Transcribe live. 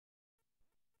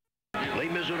Les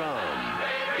Miserables.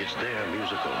 It's their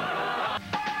musical.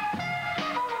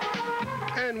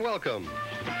 And welcome.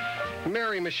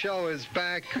 Mary Michele is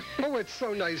back. Oh, it's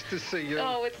so nice to see you.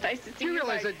 Oh, it's nice to see you. Do you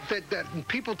realize Mike. that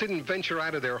people didn't venture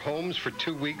out of their homes for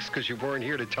 2 weeks because you weren't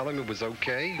here to tell them it was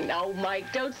okay? No,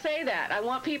 Mike, don't say that. I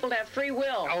want people to have free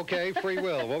will. Okay, free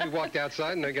will. Well, we walked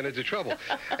outside and they got into trouble.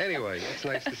 Anyway, it's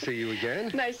nice to see you again.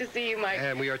 Nice to see you, Mike.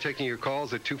 And we are taking your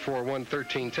calls at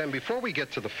 241-1310. Before we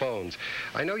get to the phones,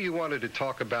 I know you wanted to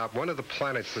talk about one of the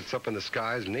planets that's up in the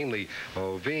skies, namely,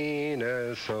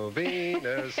 Venus,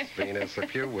 Venus,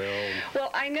 if you will.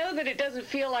 Well, I know that it doesn't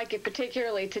feel like it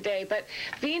particularly today, but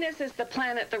Venus is the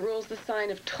planet that rules the sign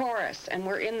of Taurus, and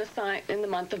we're in the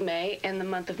month of May, and the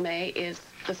month of May is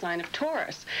the sign of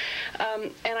Taurus.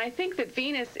 And I think that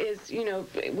Venus is,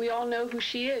 we all know who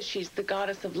she is. She's the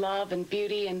goddess of love and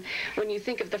beauty, and when you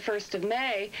think of the 1st of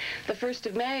May, the 1st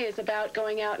of May is about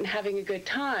going out and having a good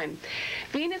time.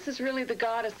 Venus is really the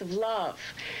goddess of love.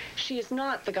 She is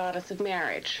not the goddess of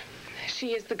marriage.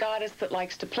 She is the goddess that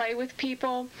likes to play with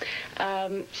people.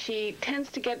 She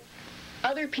tends to get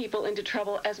other people into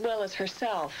trouble as well as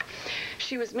herself.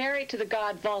 She was married to the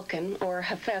god Vulcan, or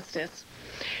Hephaestus,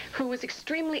 who was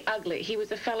extremely ugly. He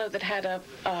was a fellow that had a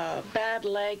bad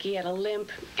leg, he had a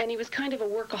limp, and he was kind of a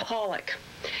workaholic.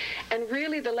 And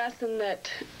really the lesson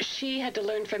that she had to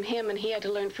learn from him and he had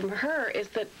to learn from her is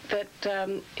that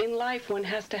in life one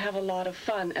has to have a lot of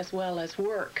fun as well as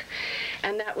work.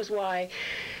 And that was why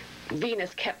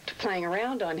Venus kept playing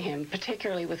around on him,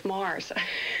 particularly with Mars.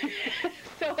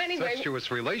 So anyway,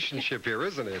 incestuous relationship here,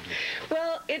 isn't it?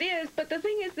 Well, it is, but the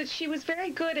thing is that she was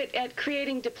very good at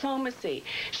creating diplomacy.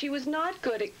 She was not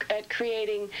good at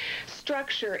creating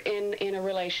structure in a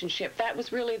relationship. That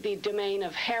was really the domain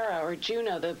of Hera, or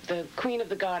Juno, the queen of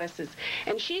the goddesses.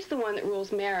 And she's the one that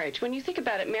rules marriage. When you think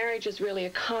about it, marriage is really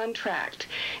a contract.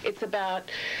 It's about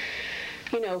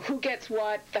who gets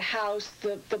what, the house,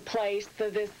 the place, the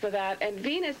this, the that. And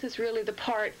Venus is really the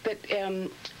part that,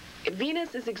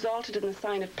 Venus is exalted in the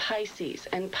sign of Pisces,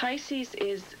 and Pisces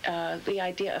is the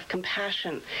idea of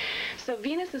compassion. So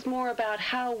Venus is more about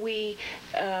how we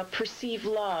perceive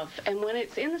love, and when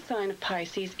it's in the sign of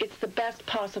Pisces, it's the best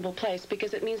possible place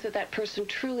because it means that that person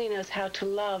truly knows how to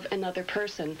love another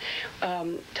person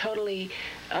totally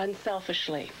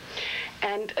unselfishly.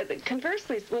 And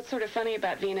conversely, what's sort of funny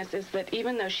about Venus is that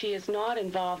even though she is not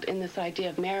involved in this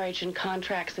idea of marriage and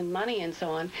contracts and money and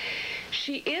so on,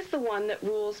 she is the one that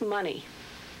rules money.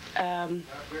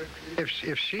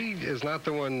 If she is not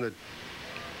the one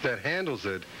that handles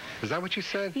it, is that what you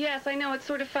said? Yes, I know. It's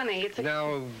sort of funny.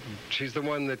 Now she's the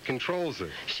one that controls it.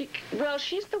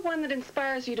 She's the one that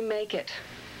inspires you to make it.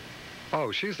 Oh,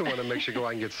 she's the one that makes you go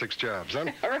out and get 6 jobs, huh?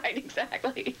 Right,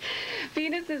 exactly.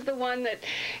 Venus is the one that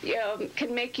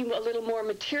can make you a little more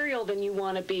material than you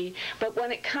want to be, but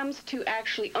when it comes to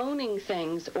actually owning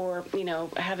things or,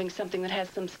 having something that has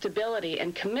some stability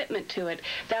and commitment to it,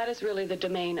 that is really the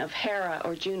domain of Hera,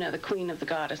 or Juno, the queen of the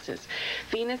goddesses.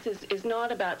 Venus is not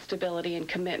about stability and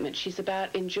commitment. She's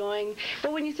about enjoying.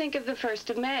 But when you think of the 1st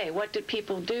of May, what did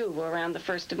people do around the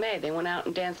 1st of May? They went out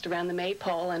and danced around the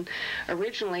maypole, and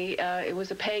originally it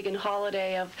was a pagan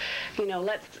holiday of,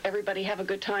 let's everybody have a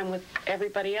good time with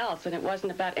everybody else, and it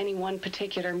wasn't about any one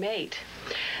particular mate.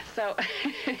 So,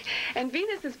 and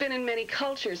Venus has been in many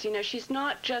cultures. She's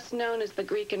not just known as the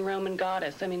Greek and Roman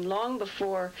goddess. I mean, long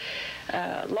before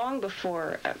the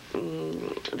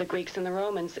Greeks and the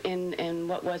Romans in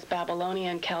what was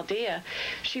Babylonia and Chaldea,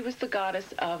 she was the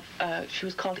goddess of, she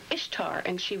was called Ishtar,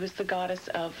 and she was the goddess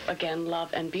of, again,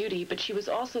 love and beauty, but she was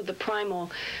also the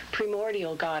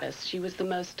primordial goddess. She was the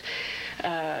most,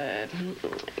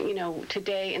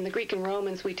 today in the Greek and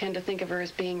Romans, we tend to think of her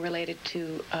as being related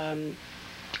to,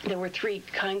 there were 3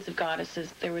 kinds of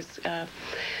goddesses. There was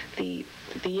the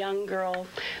young girl,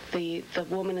 the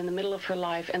woman in the middle of her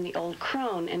life, and the old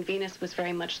crone, and Venus was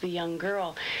very much the young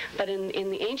girl. But in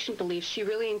the ancient beliefs, she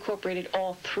really incorporated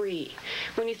all 3.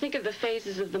 When you think of the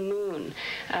phases of the moon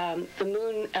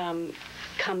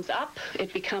comes up,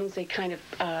 it becomes a kind of,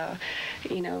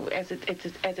 as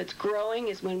it's growing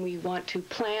is when we want to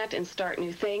plant and start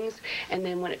new things, and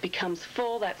then when it becomes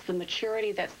full, that's the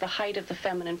maturity, that's the height of the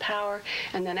feminine power,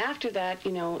 and then after that,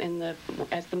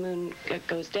 as the moon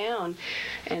goes down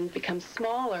and becomes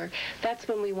smaller, that's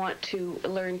when we want to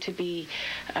learn to be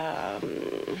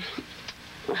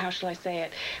how shall I say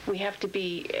it? We have to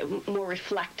be more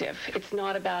reflective. It's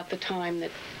not about the time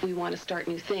that we want to start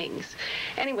new things.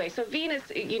 Anyway, so Venus,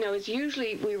 is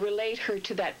usually, we relate her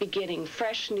to that beginning,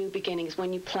 fresh new beginnings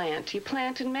when you plant. You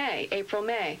plant in May, April,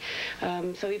 May.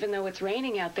 So even though it's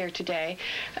raining out there today,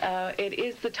 it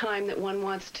is the time that one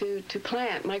wants to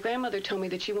plant. My grandmother told me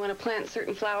that you want to plant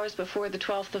certain flowers before the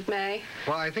 12th of May.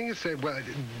 Well, I think it's,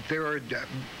 there are...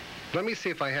 Let me see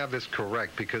if I have this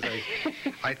correct, because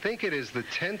I think it is the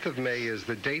 10th of May is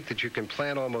the date that you can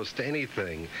plant almost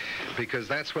anything, because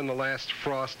that's when the last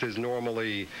frost is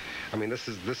normally, this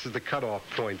is the cutoff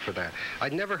point for that.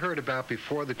 I'd never heard about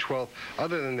before the 12th,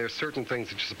 other than there's certain things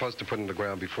that you're supposed to put in the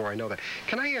ground before I know that.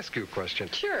 Can I ask you a question?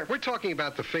 Sure. We're talking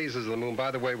about the phases of the moon.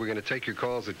 By the way, we're going to take your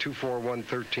calls at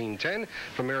 241-1310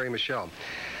 from Mary Michele.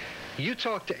 You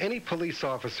talk to any police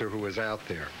officer who is out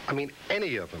there,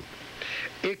 any of them.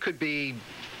 It could be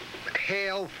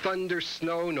hail, thunder,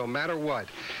 snow, no matter what.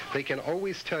 They can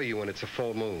always tell you when it's a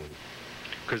full moon,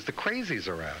 because the crazies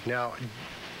are out. Now,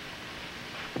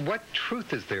 what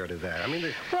truth is there to that?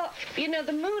 Well,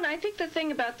 the moon, I think the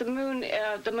thing about the moon,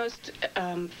 the most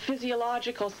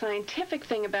physiological, scientific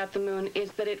thing about the moon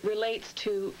is that it relates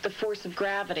to the force of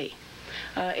gravity.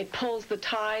 It pulls the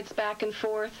tides back and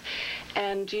forth,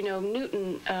 and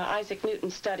Isaac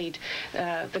Newton studied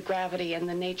the gravity and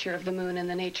the nature of the moon and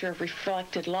the nature of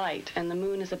reflected light, and the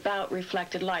moon is about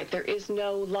reflected light. There is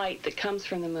no light that comes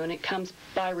from the moon. It comes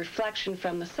by reflection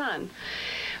from the sun.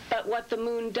 But what the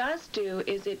moon does do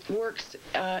is it works,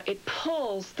 it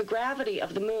pulls the gravity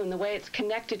of the moon, the way it's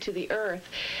connected to the earth,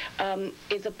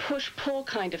 is a push-pull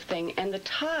kind of thing. And the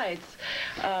tides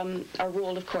are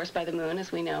ruled, of course, by the moon,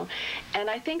 as we know. And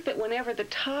I think that whenever the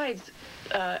tides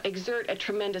exert a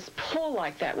tremendous pull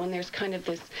like that, when there's kind of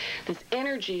this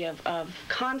energy of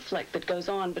conflict that goes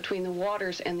on between the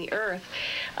waters and the earth,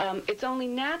 it's only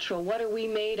natural. What are we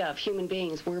made of, human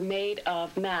beings? We're made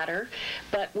of matter,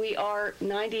 but we are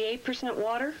 98%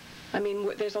 water.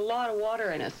 There's a lot of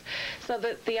water in us. So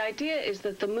the idea is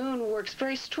that the moon works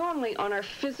very strongly on our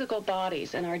physical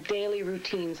bodies and our daily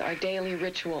routines, our daily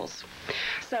rituals.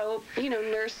 So,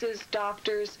 nurses,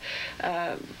 doctors,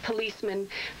 policemen,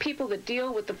 people that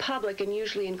deal with the public, and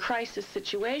usually in crisis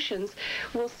situations,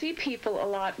 will see people a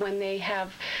lot when they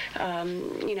have,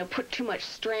 put too much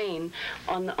strain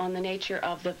on the nature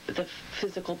of the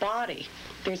physical body.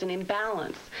 There's an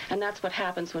imbalance, and that's what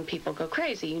happens when people go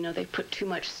crazy. They put too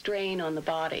much strain on the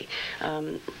body.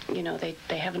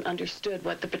 They haven't understood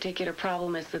what the particular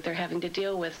problem is that they're having to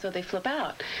deal with, so they flip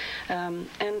out. Love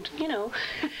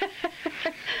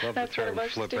the term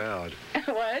flip out.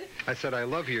 What? I said I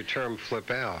love your term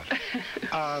flip out.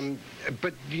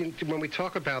 But when we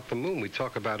talk about the moon, we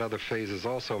talk about other phases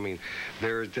also. If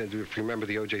you remember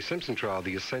the O.J. Simpson trial,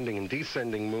 the ascending and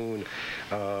descending moon,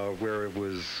 where it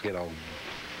was,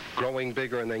 growing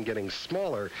bigger and then getting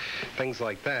smaller, things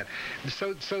like that.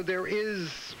 So there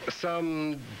is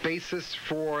some basis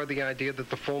for the idea that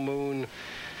the full moon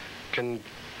can...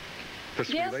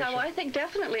 Yes, I think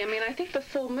definitely. I think the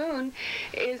full moon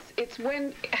it's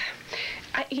when,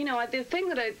 the thing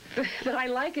that I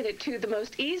liken it to the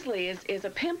most easily is a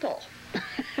pimple.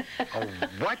 A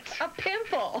what? A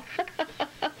pimple.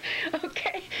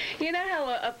 Okay. You know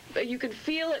how you can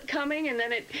feel it coming, and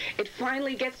then it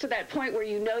finally gets to that point where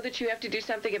you know that you have to do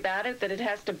something about it, that it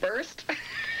has to burst?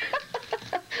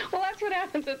 Well, that's what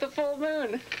happens at the full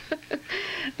moon.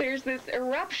 There's this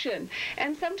eruption,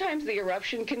 and sometimes the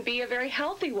eruption can be a very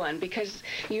healthy one because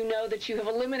you know that you have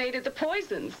eliminated the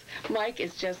poisons. Mike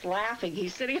is just laughing.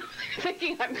 He's sitting over there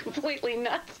thinking I'm completely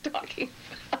nuts talking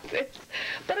about this.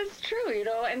 But it's true,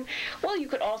 and, well, you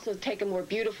could also take a more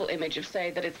beautiful image of,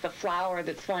 say, that it's the flower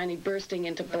that's finally bursting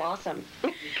into blossom.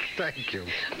 Thank you.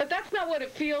 But that's not what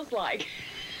it feels like.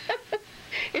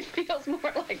 It feels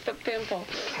more like the pimple.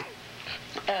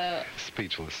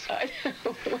 Speechless.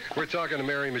 We're talking to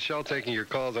Mary Michele, taking your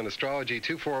calls on astrology,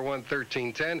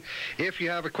 241-1310. If you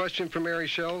have a question for Mary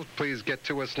Michele, please get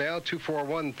to us now,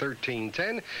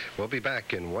 241-1310. We'll be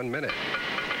back in 1 minute.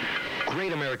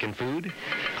 Great American food,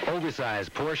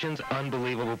 oversized portions,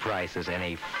 unbelievable prices, and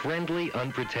a friendly,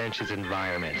 unpretentious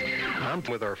environment.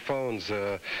 With our phones,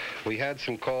 we had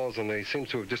some calls and they seem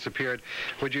to have disappeared.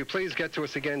 Would you please get to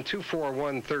us again,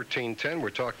 241-1310.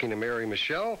 We're talking to Mary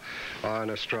Michele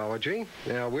on astrology.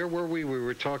 Now, where were we? We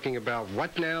were talking about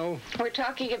what now? We're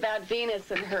talking about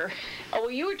Venus and her... Oh,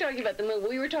 well, you were talking about the moon.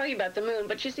 We were talking about the moon,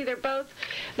 but you see, they're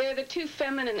the two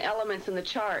feminine elements in the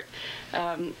chart.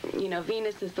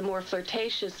 Venus is the more flirtatious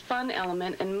flirtatious, fun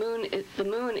element, and the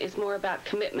moon is more about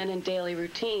commitment and daily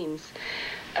routines.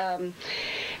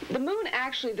 The moon,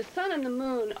 actually, the sun and the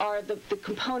moon are the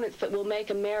components that will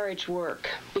make a marriage work,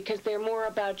 because they're more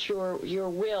about your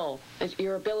will,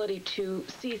 your ability to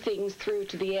see things through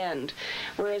to the end,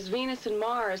 whereas Venus and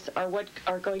Mars are what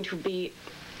are going to be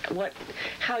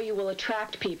how you will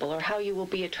attract people, or how you will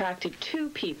be attracted to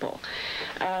people.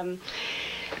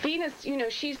 Venus,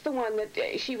 she's the one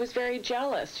that she was very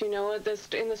jealous. In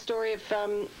the story of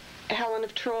Helen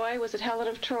of Troy, was it Helen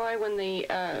of Troy,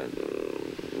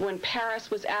 when Paris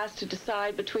was asked to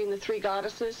decide between the three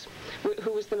goddesses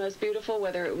who was the most beautiful,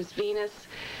 whether it was Venus,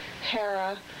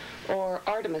 Hera, or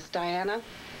Artemis, Diana,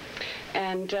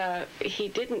 and he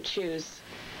didn't choose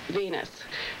Venus.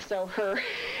 So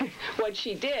what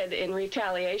she did in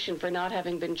retaliation for not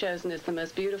having been chosen as the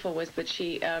most beautiful was that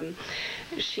she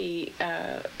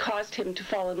caused him to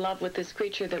fall in love with this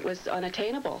creature that was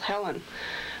unattainable, Helen.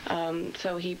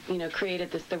 So he,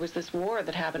 created this. There was this war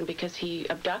that happened because he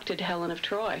abducted Helen of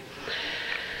Troy.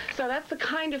 So that's the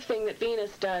kind of thing that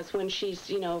Venus does when she's,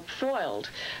 foiled.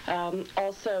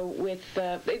 Also with,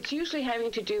 it's usually having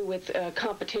to do with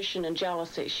competition and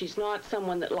jealousy. She's not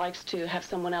someone that likes to have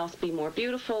someone else be more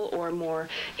beautiful or more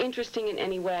interesting in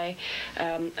any way.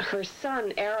 Her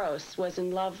son, Eros, was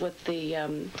in love with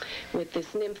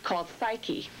this nymph called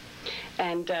Psyche.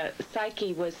 And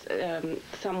Psyche was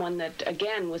someone that,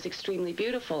 again, was extremely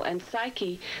beautiful. And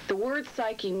Psyche, the word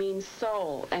Psyche means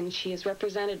soul, and she is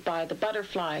represented by the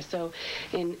butterfly. So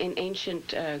in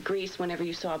ancient Greece, whenever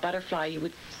you saw a butterfly, you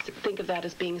would think of that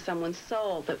as being someone's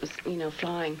soul that was,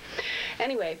 flying.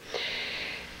 Anyway,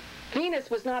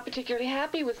 Venus was not particularly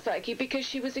happy with Psyche because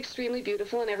she was extremely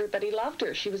beautiful and everybody loved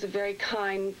her. She was a very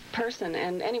kind person.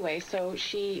 And anyway, so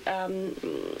she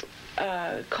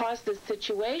caused this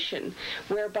situation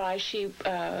whereby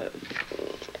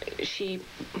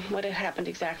what had happened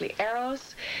exactly?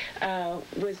 Eros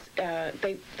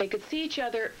they could see each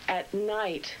other at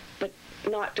night, but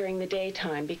not during the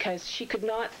daytime, because she could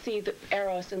not see the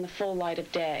Eros in the full light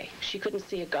of day. She couldn't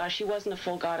see a goddess. She wasn't a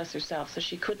full goddess herself, so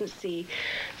she couldn't see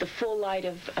the full light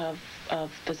of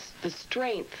the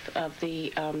strength of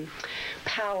the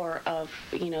power of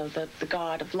the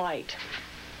god of light.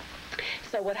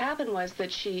 So what happened was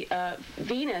that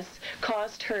Venus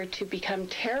caused her to become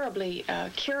terribly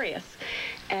curious,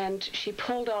 and she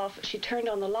turned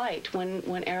on the light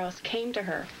when Eros came to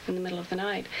her in the middle of the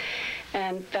night.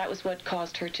 And that was what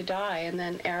caused her to die, and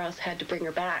then Eros had to bring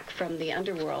her back from the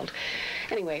underworld.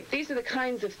 Anyway, these are the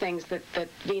kinds of things that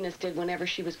Venus did whenever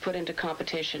she was put into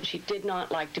competition. She did not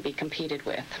like to be competed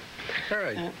with. All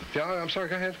right. I'm sorry,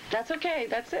 go ahead. That's okay.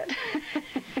 That's it.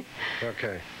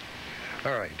 Okay.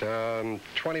 All right,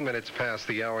 20 minutes past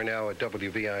the hour now at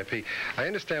WVIP. I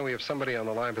understand we have somebody on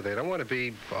the line, but they don't want to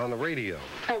be on the radio.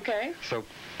 Okay. So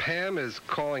Pam is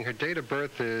calling. Her date of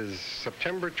birth is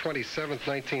September 27th,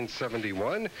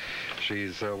 1971.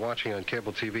 She's watching on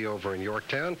cable TV over in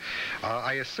Yorktown.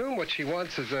 I assume what she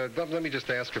wants is, let me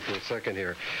just ask her for a second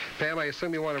here. Pam, I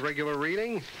assume you want a regular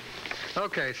reading?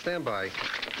 Okay, stand by.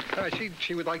 All right,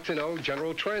 she would like to know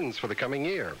general trends for the coming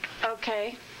year.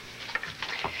 Okay.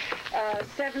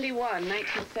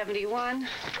 1971.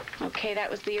 Okay, that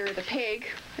was the year of the pig,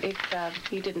 if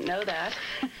you didn't know that.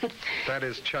 That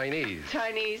is Chinese.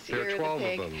 Chinese year of the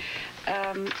pig. There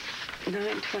are 12 of them.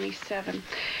 927.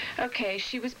 Okay,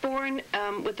 she was born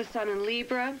with the sun in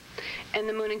Libra and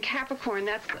the moon in Capricorn.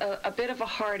 That's a bit of a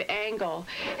hard angle.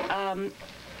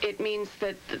 It means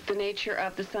that the nature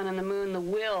of the sun and the moon, the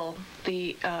will,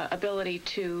 the ability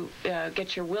to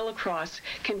get your will across,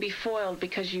 can be foiled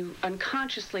because you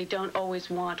unconsciously don't always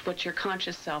want what your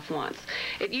conscious self wants.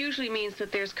 It usually means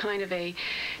that there's kind of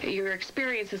your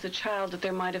experience as a child, that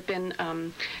there might have been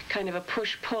kind of a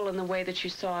push-pull in the way that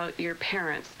you saw your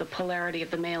parents, the polarity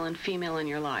of the male and female in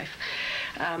your life.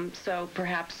 So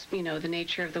perhaps, the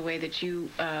nature of the way that you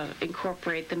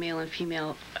incorporate the male and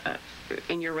female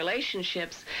in your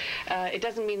relationships, it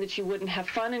doesn't mean that you wouldn't have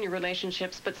fun in your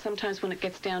relationships, but sometimes when it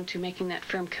gets down to making that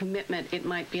firm commitment, it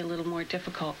might be a little more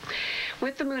difficult.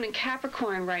 With the moon in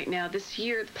Capricorn right now, this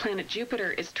year, the planet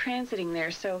Jupiter is transiting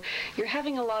there, so you're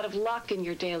having a lot of luck in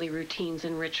your daily routines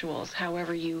and rituals,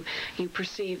 however you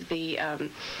perceive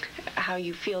how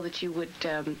you feel that you would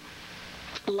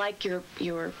like your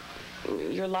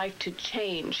your life to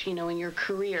change, in your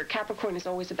career. Capricorn is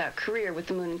always about career. With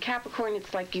the moon in Capricorn,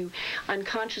 it's like you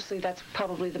unconsciously, that's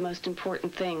probably the most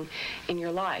important thing in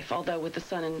your life. Although with the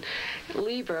sun in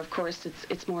Libra, of course,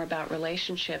 it's more about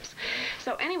relationships.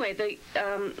 So anyway,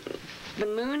 the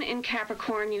moon in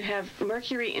Capricorn, you have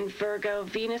Mercury in Virgo,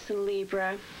 Venus in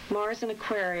Libra, Mars in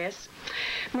Aquarius.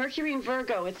 Mercury in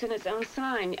Virgo, it's in its own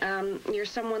sign. You're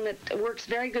someone that works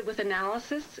very good with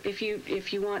analysis. If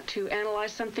you want to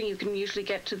analyze something, you can usually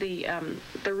get to the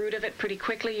root of it pretty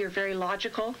quickly. You're very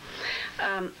logical.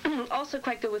 Also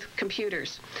quite good with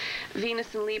computers.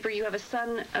 Venus in Libra, you have a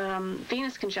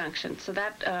Sun-Venus conjunction. So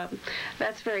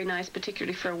that's very nice,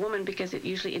 particularly for a woman, because it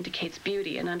usually indicates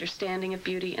beauty, an understanding of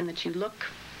beauty, and that you look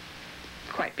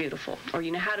quite beautiful, or you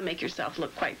know how to make yourself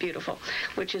look quite beautiful,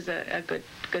 which is a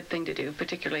good thing to do,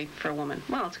 particularly for a woman.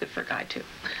 Well, it's good for a guy too.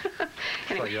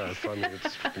 Anyway. Yes, I mean,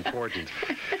 it's important.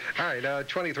 All right,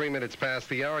 23 minutes past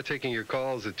the hour. Taking your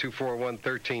calls at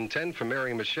 241-1310 for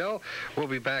Mary Michele. We'll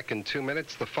be back in 2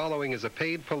 minutes. The following is a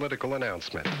paid political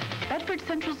announcement. Bedford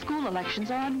Central School elections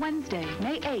are on Wednesday,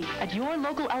 May 8th, at your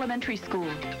local elementary school.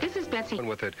 This is Betsy.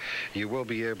 With it, you will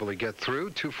be able to get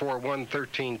through.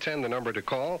 241-1310, the number to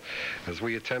call, as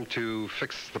we attempt to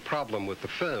fix the problem with the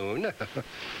phone.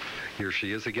 Here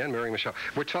she is again, Mary Michele.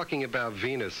 We're talking about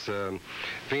Venus.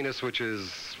 Venus, which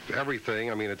is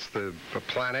everything. I mean, it's a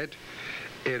planet.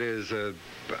 It is a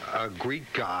Greek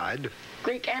god.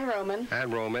 Greek and Roman.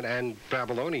 And Roman and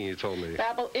Babylonian, you told me.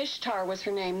 Ishtar was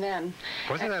her name then.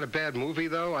 Wasn't that a bad movie,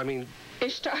 though? I mean...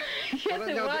 Ishtar. Yes,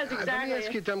 it was, exactly. Let me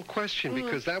ask you a dumb question,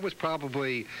 because that was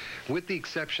probably, with the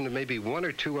exception of maybe one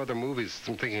or two other movies,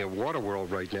 I'm thinking of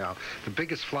Waterworld right now, the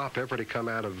biggest flop ever to come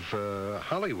out of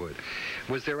Hollywood.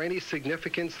 Was there any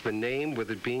significance, the name,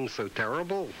 with it being so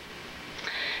terrible?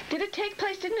 Didn't it take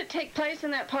place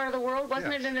in that part of the world?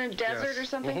 Wasn't it in a desert or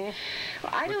something?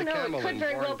 I don't know. It could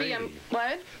very well be.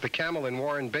 What? The camel and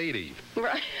Warren Beatty.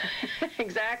 Right.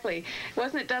 Exactly.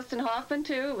 Wasn't it Dustin Hoffman,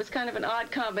 too? It was kind of an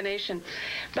odd combination.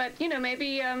 But,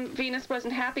 maybe Venus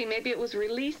wasn't happy. Maybe it was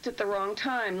released at the wrong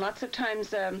time. Lots of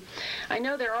times, I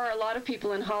know there are a lot of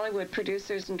people in Hollywood,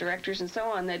 producers and directors and so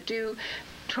on, that do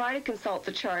try to consult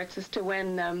the charts as to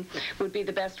when would be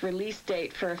the best release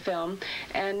date for a film.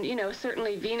 And,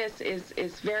 certainly Venus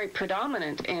is very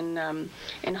predominant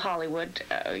in Hollywood.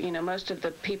 Most of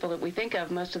the people that we think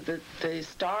of, most of the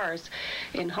stars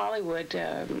in Hollywood,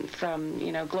 from,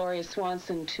 Gloria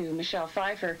Swanson to Michelle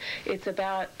Pfeiffer, it's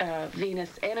about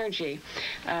Venus energy.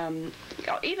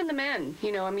 Even the men,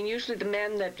 usually the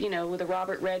men that, with the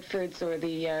Robert Redfords or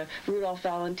the Rudolph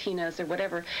Valentinas or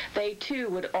whatever, they too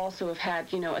would also have had,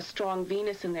 a strong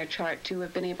Venus in their chart to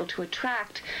have been able to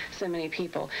attract so many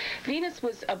people. Venus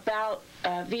was about,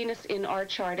 Venus in our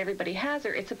chart, everybody has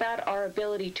her, it's about our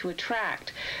ability to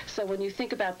attract. So when you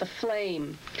think about the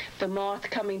flame, the moth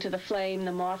coming to the flame,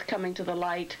 the moth coming to the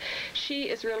light, she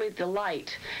is really the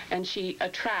light, and she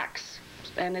attracts.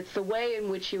 And it's the way in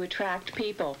which you attract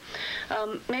people.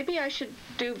 Maybe I should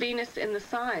do Venus in the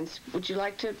signs. Would you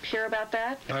like to hear about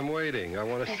that? I'm waiting. I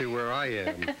want to see where I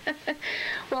am.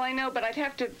 Well, I know, but I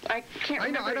can't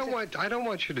remember. I don't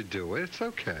want you to do it. It's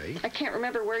okay. I can't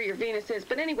remember where your Venus is,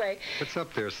 but anyway. It's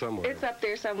up there somewhere. It's up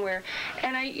there somewhere.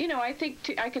 And I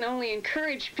think I can only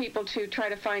encourage people to try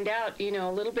to find out,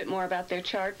 a little bit more about their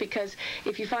chart, because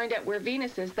if you find out where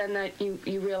Venus is, then that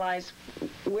you realize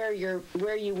where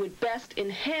you would best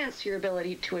enhance your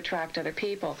ability to attract other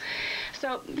people.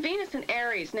 So Venus in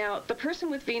Aries. Now, the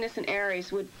person with Venus in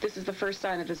Aries this is the first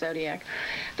sign of the zodiac.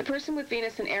 The person with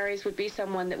Venus in Aries would be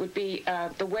someone that would be,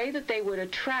 the way that they would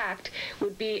attract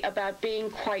would be about being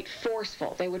quite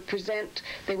forceful. They would present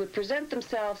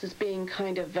themselves as being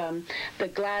kind of the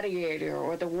gladiator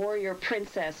or the warrior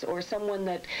princess, or someone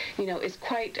that, is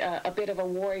quite a bit of a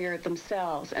warrior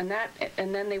themselves. And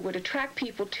then they would attract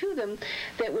people to them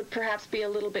that would perhaps be a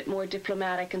little bit more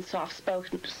diplomatic and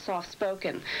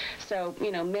soft-spoken. So,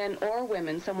 men or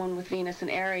women, someone with Venus in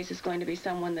Aries is going to be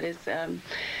someone that is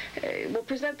will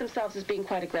present themselves as being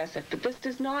quite aggressive. But this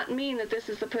does not mean that this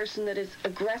is the person that is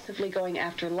aggressively going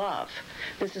after love.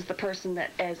 This is the person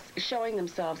that is showing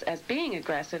themselves as being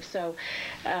aggressive. So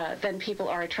then people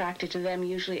are attracted to them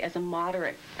usually as a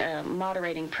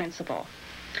moderating principle.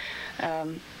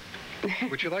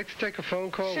 Would you like to take a phone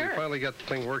call? Sure. We finally got the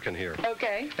thing working here.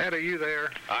 Okay. Ed, are you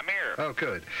there? I'm here. Oh,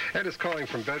 good. Ed is calling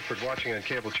from Bedford, watching on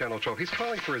Cable Channel 12. He's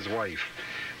calling for his wife.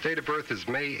 Date of birth is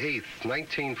May 8th,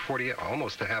 1948.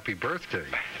 Almost a happy birthday.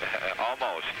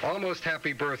 Almost. Almost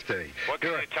happy birthday. What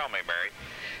can you tell me, Mary?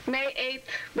 May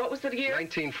 8th, what was the year?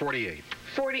 1948.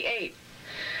 48.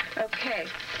 Okay.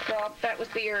 Well, that was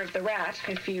the year of the rat,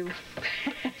 if you...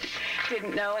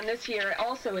 didn't know, and this year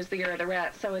also is the year of the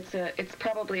rat, so it's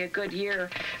probably a good year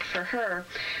for her.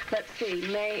 Let's see,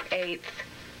 May 8th.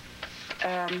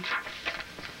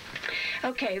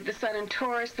 Okay, the sun in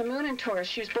Taurus, the moon in Taurus.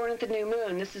 She was born at the new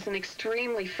moon. This is an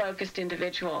extremely focused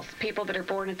individual. People that are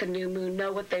born at the new moon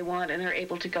know what they want and are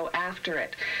able to go after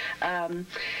it.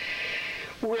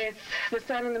 With the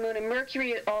sun and the moon and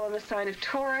Mercury all in the sign of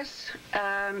Taurus,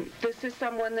 this is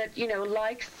someone that,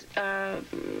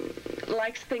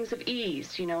 likes things of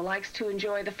ease, likes to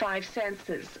enjoy the five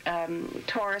senses.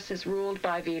 Taurus is ruled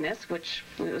by Venus, which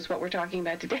is what we're talking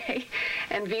about today,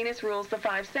 and Venus rules the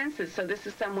five senses. So this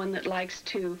is someone that likes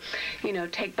to,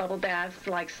 take bubble baths,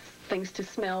 likes things to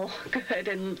smell good,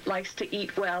 and likes to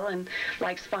eat well, and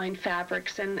likes fine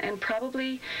fabrics, and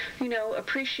probably,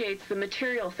 appreciates the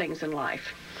material things in life.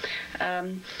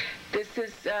 This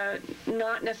is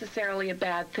not necessarily a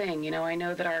bad thing. I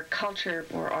know that our culture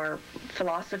or our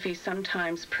philosophy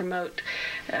sometimes promote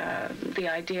the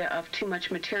idea of too much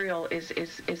material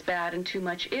is bad and too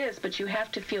much is, but you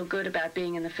have to feel good about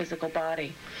being in the physical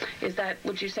body.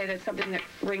 Would you say that's something that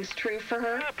rings true for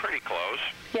her? Pretty close.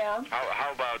 Yeah.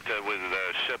 How about with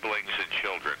siblings and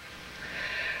children?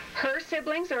 Her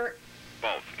siblings or?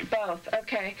 Both. Both,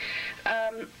 okay.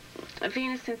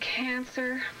 Venus in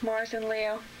Cancer, Mars in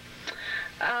Leo.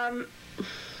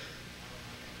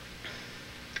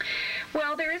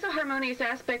 Well, there is a harmonious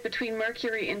aspect between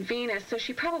Mercury and Venus, so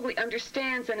she probably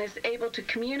understands and is able to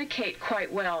communicate quite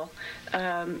well,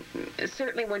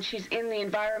 certainly when she's in the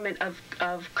environment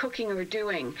of cooking or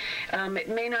doing. It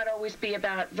may not always be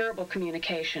about verbal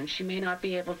communication. She may not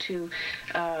be able to,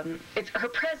 her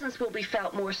presence will be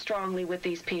felt more strongly with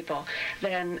these people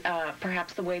than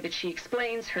perhaps the way that she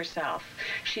explains herself.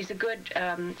 She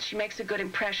makes a good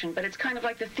impression, but it's kind of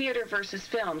like the theater versus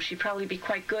film. She'd probably be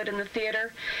quite good in the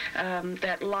theater,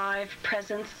 that live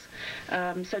presence.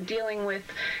 So dealing with,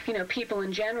 people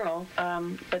in general,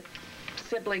 but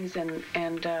siblings and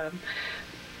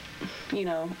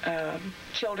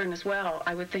children as well.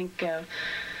 I would think,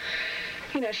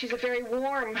 she's a very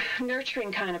warm,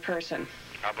 nurturing kind of person.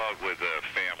 How about with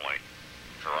family,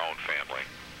 her own family?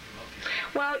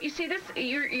 Well, you see,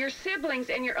 your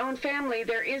siblings and your own family,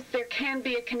 there can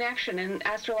be a connection, and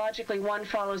astrologically one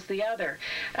follows the other.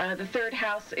 The third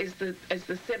house is the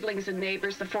siblings and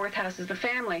neighbors. The fourth house is the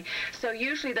family. So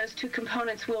usually those two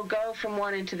components will go from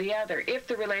one into the other. If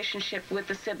the relationship with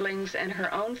the siblings and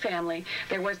her own family,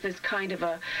 there was this kind of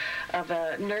a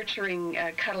nurturing,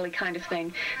 cuddly kind of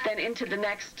thing, then into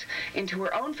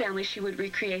her own family, she would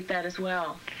recreate that as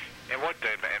well. And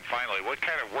finally, what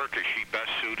kind of work is she best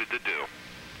suited to do?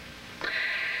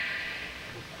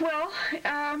 Well,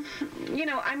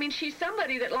 she's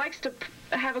somebody that likes to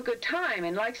have a good time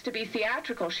and likes to be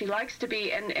theatrical. She likes to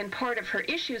be, and part of her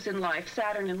issues in life,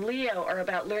 Saturn and Leo, are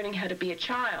about learning how to be a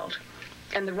child,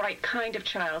 and the right kind of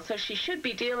child. So she should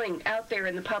be dealing out there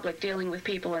in the public, dealing with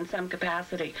people in some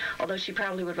capacity, although she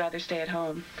probably would rather stay at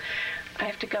home. I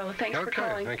have to go. Thanks for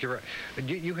calling. Thank you.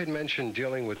 You had mentioned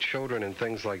dealing with children and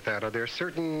things like that. Are there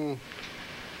certain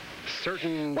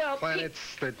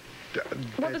planets that...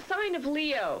 Well, the sign of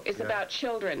Leo is about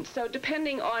children. So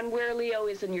depending on where Leo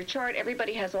is in your chart,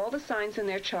 everybody has all the signs in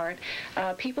their chart.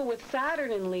 People with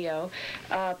Saturn in Leo,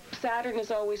 Saturn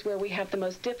is always where we have the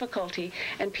most difficulty,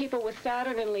 and people with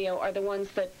Saturn in Leo are the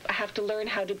ones that have to learn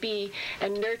how to be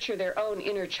and nurture their own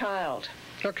inner child.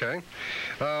 Okay.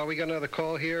 We got another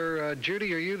call here.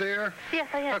 Judy, are you there? Yes,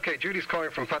 I am. Okay, Judy's calling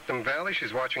from Putnam Valley.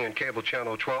 She's watching on cable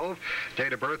channel 12.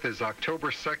 Date of birth is October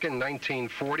 2nd,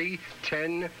 1940,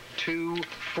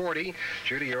 10/2/40.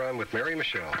 Judy, you're on with Mary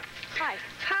Michele. Hi.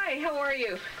 Hi, how are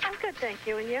you? I'm good, thank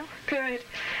you. And you? Good.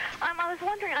 I was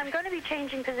wondering, I'm going to be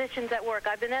changing positions at work.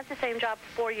 I've been at the same job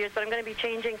for 4 years, but I'm going to be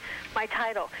changing my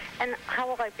title. And how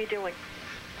will I be doing?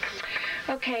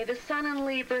 Okay, the sun in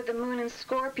Libra, the moon in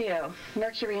Scorpio,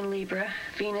 Mercury in Libra,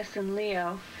 Venus in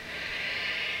Leo.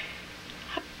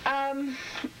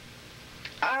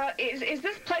 Is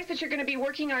this place that you're going to be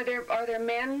working, are there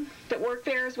men that work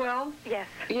there as well? Yes.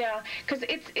 Yeah, because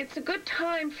it's a good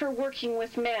time for working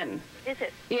with men. Is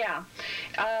it? Yeah.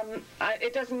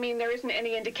 It doesn't mean there isn't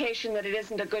any indication that it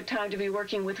isn't a good time to be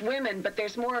working with women, but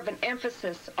there's more of an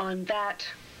emphasis on that,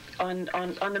 on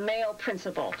the male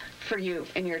principle for you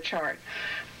in your chart.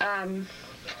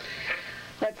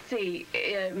 Let's see.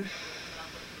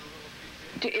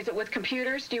 Is it with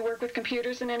computers? Do you work with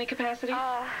computers in any capacity?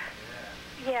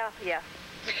 Yeah.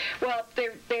 Well,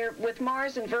 they're with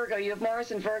Mars and Virgo. You have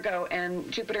Mars and Virgo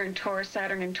and Jupiter and Taurus,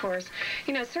 Saturn and Taurus.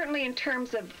 You know, certainly in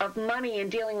terms of money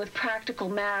and dealing with practical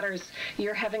matters,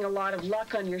 you're having a lot of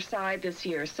luck on your side this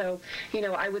year. So, you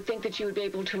know, I would think that you would be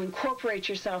able to incorporate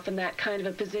yourself in that kind of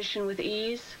a position with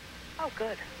ease. Oh,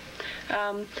 good.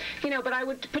 You know, but I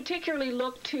would particularly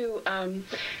look to,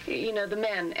 you know, the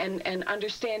men and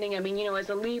understanding, I mean, you know, as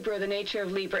a Libra, the nature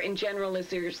of Libra in general is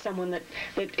there's someone that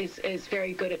is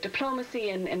very good at diplomacy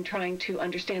and trying to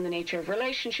understand the nature of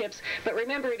relationships. But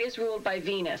remember, it is ruled by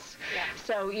Venus. Yeah.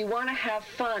 So you want to have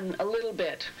fun a little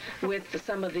bit with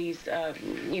some of these,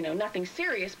 you know, nothing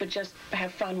serious, but just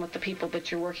have fun with the people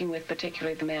that you're working with,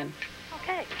 particularly the men.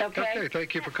 Okay. Okay,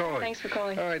 thank you for calling. Thanks for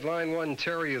calling. All right, line 1,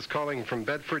 Terry is calling from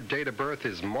Bedford. Date of birth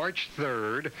is March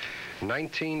 3rd,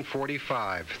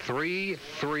 1945.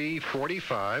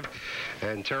 3/3/45.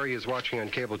 And Terry is watching on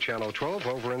cable channel 12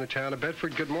 over in the town of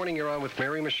Bedford. Good morning, you're on with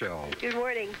Mary Michele. Good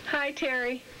morning. Hi,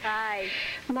 Terry. Hi.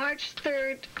 March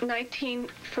 3rd,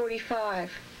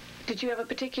 1945. Did you have a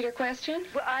particular question?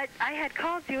 Well, I had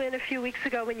called you in a few weeks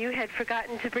ago when you had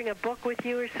forgotten to bring a book with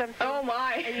you or something. Oh,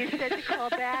 my. And you said to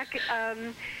call back.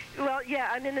 Well,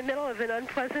 yeah, I'm in the middle of an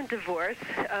unpleasant divorce.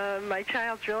 My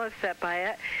child's real upset by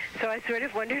it. So I sort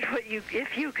of wondered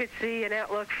if you could see an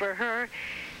outlook for her,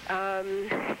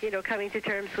 you know, coming to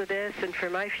terms with this and for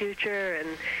my future and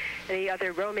any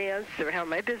other romance or how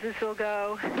my business will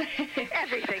go.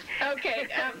 Everything. Okay.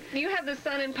 You have the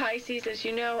sun in Pisces, as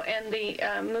you know, and the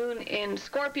moon in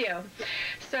Scorpio.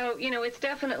 So, you know, it's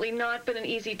definitely not been an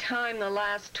easy time the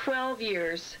last 12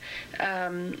 years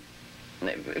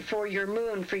for your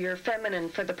moon, for your feminine,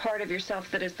 for the part of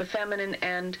yourself that is the feminine.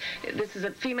 And this is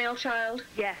a female child?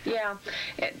 Yes. Yeah.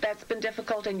 That's been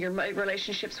difficult in your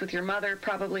relationships with your mother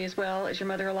probably as well. Is your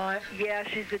mother alive? Yeah,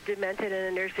 she's demented in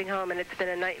a nursing home, and it's been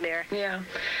a nightmare. Yeah.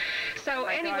 So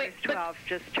my anyway, daughter's 12,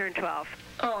 just turned 12.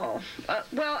 Oh,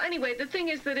 well, anyway, the thing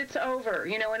is that it's over,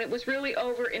 you know, and it was really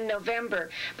over in November.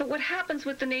 But what happens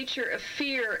with the nature of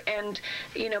fear and,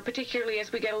 you know, particularly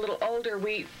as we get a little older,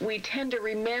 we tend to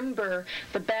remember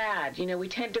the bad, you know, we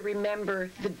tend to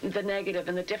remember the negative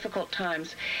and the difficult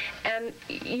times. And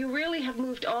you really have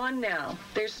moved on now.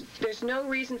 There's no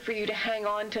reason for you to hang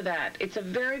on to that. It's a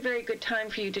very, very good time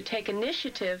for you to take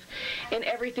initiative in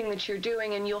everything that you're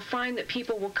doing, and you'll find that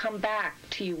people will come back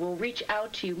to you, will reach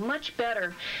out to you much better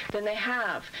than they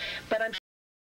have. But I'm